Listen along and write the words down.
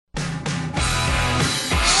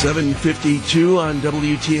7:52 on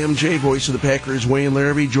WTMJ, voice of the Packers, Wayne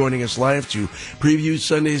Larrivee, joining us live to preview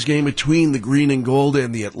Sunday's game between the Green and Gold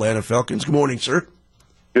and the Atlanta Falcons. Good morning, sir.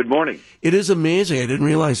 Good morning. It is amazing. I didn't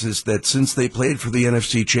realize this, that since they played for the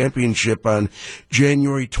NFC Championship on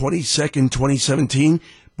January 22nd, 2017,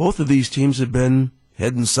 both of these teams have been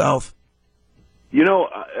heading south. You know,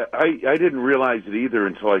 I didn't realize it either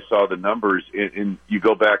until I saw the numbers. And you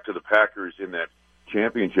go back to the Packers in that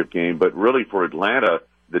championship game, but really for Atlanta,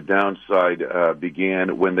 the downside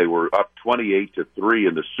began when they were up 28-3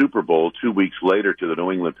 in the Super Bowl 2 weeks later to the New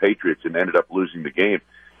England Patriots and ended up losing the game.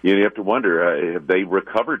 You have to wonder, have they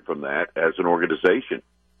recovered from that as an organization?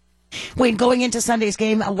 Wayne, going into Sunday's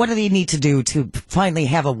game, what do they need to do to finally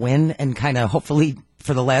have a win and kind of hopefully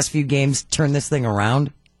for the last few games turn this thing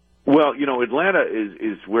around? Well, you know, Atlanta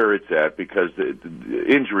is where it's at because the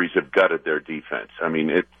injuries have gutted their defense. I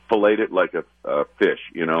mean, it filleted it like a fish,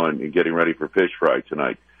 you know, and getting ready for fish fry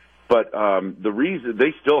tonight. But the reason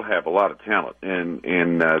they still have a lot of talent,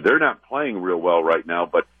 and they're not playing real well right now,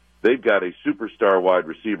 but they've got a superstar wide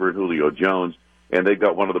receiver in Julio Jones, and they've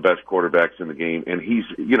got one of the best quarterbacks in the game. And he's,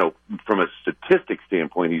 you know, from a statistics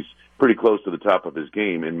standpoint, he's pretty close to the top of his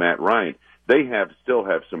game in Matt Ryan. They still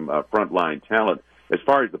have some frontline talent. As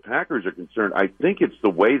far as the Packers are concerned, I think it's the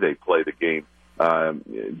way they play the game,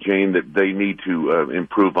 Jane, that they need to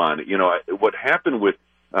improve on. You know, what happened with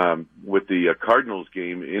the Cardinals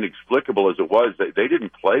game, inexplicable as it was, they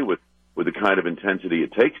didn't play with the kind of intensity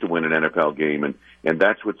it takes to win an NFL game, and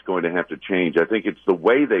that's what's going to have to change. I think it's the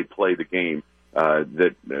way they play the game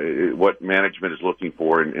what management is looking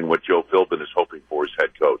for and what Joe Philbin is hoping for as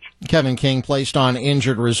head coach. Kevin King placed on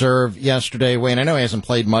injured reserve yesterday. Wayne, I know he hasn't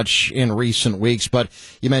played much in recent weeks, but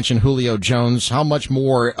you mentioned Julio Jones. How much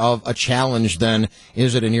more of a challenge, then,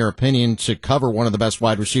 is it, in your opinion, to cover one of the best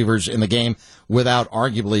wide receivers in the game without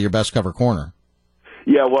arguably your best cover corner?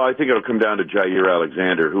 Yeah, well, I think it'll come down to Jair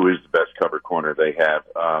Alexander, who is the best cover corner they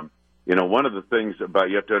have. You know, one of the things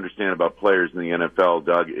you have to understand about players in the NFL,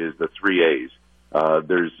 Doug, is the 3 A's.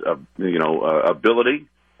 There's, ability,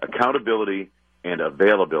 accountability, and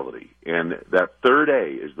availability. And that third A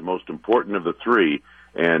is the most important of the three.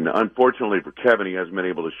 And unfortunately for Kevin, he hasn't been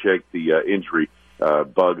able to shake the injury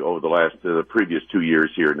bug over the previous 2 years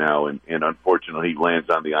here now. And unfortunately, he lands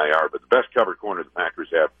on the IR. But the best cover corner the Packers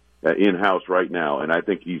have in-house right now, and I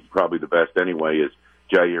think he's probably the best anyway, is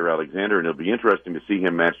Jair Alexander. And it'll be interesting to see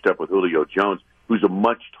him matched up with Julio Jones, who's a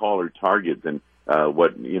much taller target than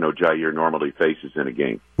what Jair normally faces in a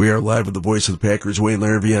game. We are live with the voice of the Packers, Wayne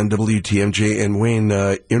Larrivee, on WTMJ. And Wayne,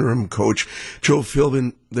 interim coach Joe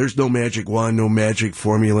Philbin, there's no magic wand, no magic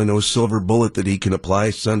formula, no silver bullet that he can apply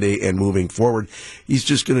Sunday and moving forward. He's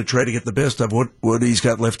just going to try to get the best of what he's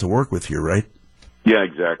got left to work with here, right? Yeah,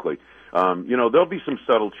 exactly. There'll be some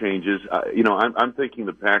subtle changes. I'm thinking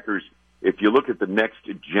the Packers, if you look at the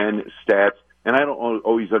next-gen stats, and I don't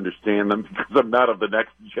always understand them because I'm not of the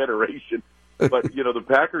next generation, but, the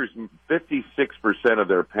Packers, 56% of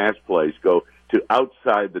their pass plays go to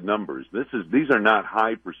outside the numbers. These are not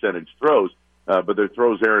high percentage throws, but they're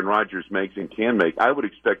throws Aaron Rodgers makes and can make. I would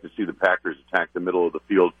expect to see the Packers attack the middle of the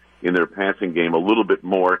field in their passing game a little bit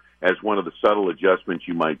more as one of the subtle adjustments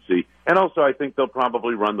you might see. And also, I think they'll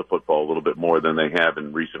probably run the football a little bit more than they have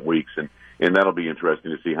in recent weeks, and that'll be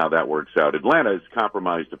interesting to see how that works out. Atlanta is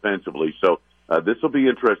compromised defensively, so this will be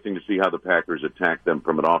interesting to see how the Packers attack them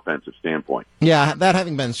from an offensive standpoint. Yeah, that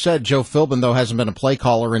having been said, Joe Philbin, though, hasn't been a play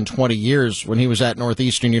caller in 20 years. When he was at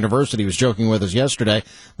Northeastern University, he was joking with us yesterday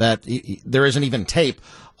that there isn't even tape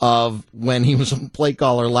of when he was a play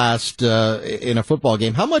caller last in a football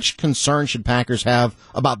game. How much concern should Packers have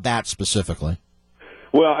about that specifically?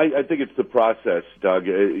 Well, I think it's the process, Doug.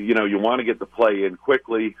 You want to get the play in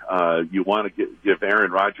quickly. You want to give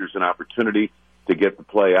Aaron Rodgers an opportunity to get the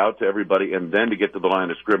play out to everybody and then to get to the line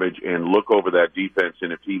of scrimmage and look over that defense.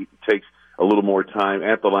 And if he takes a little more time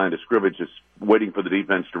at the line of scrimmage, just waiting for the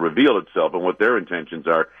defense to reveal itself and what their intentions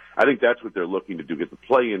are, I think that's what they're looking to do, get the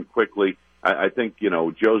play in quickly. I think,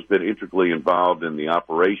 Joe's been intricately involved in the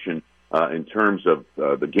operation in terms of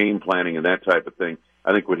the game planning and that type of thing.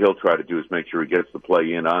 I think what he'll try to do is make sure he gets the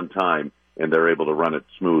play in on time and they're able to run it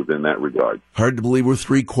smooth in that regard. Hard to believe we're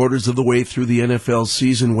 3/4 of the way through the NFL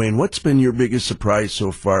season, Wayne. What's been your biggest surprise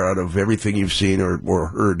so far out of everything you've seen or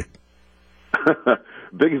heard?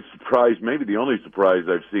 Biggest surprise, maybe the only surprise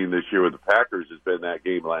I've seen this year with the Packers has been that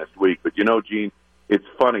game last week. But, Gene, it's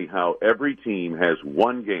funny how every team has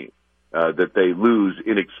one game that they lose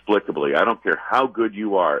inexplicably. I don't care how good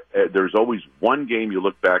you are. There's always one game you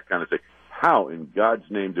look back on and say, how in God's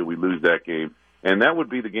name did we lose that game? And that would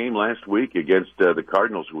be the game last week against the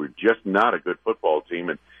Cardinals, who were just not a good football team.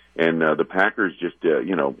 And and the Packers just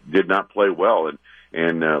did not play well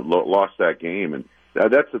and lost that game. And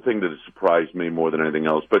that's the thing that has surprised me more than anything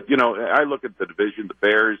else. But I look at the division, the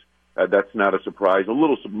Bears. That's not a surprise. A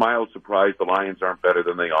little mild surprise. The Lions aren't better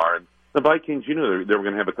than they are, and the Vikings. They were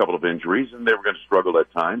going to have a couple of injuries, and they were going to struggle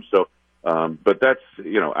at times. So, but that's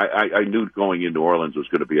I knew going into New Orleans was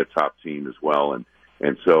going to be a top team as well, and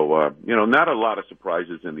so not a lot of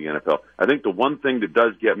surprises in the NFL. I think the one thing that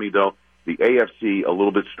does get me though, the AFC a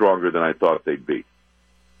little bit stronger than I thought they'd be.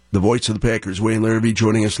 The voice of the Packers, Wayne Larrivee,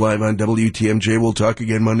 joining us live on WTMJ. We'll talk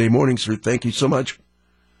again Monday morning, sir. Thank you so much.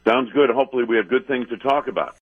 Sounds good. Hopefully we have good things to talk about.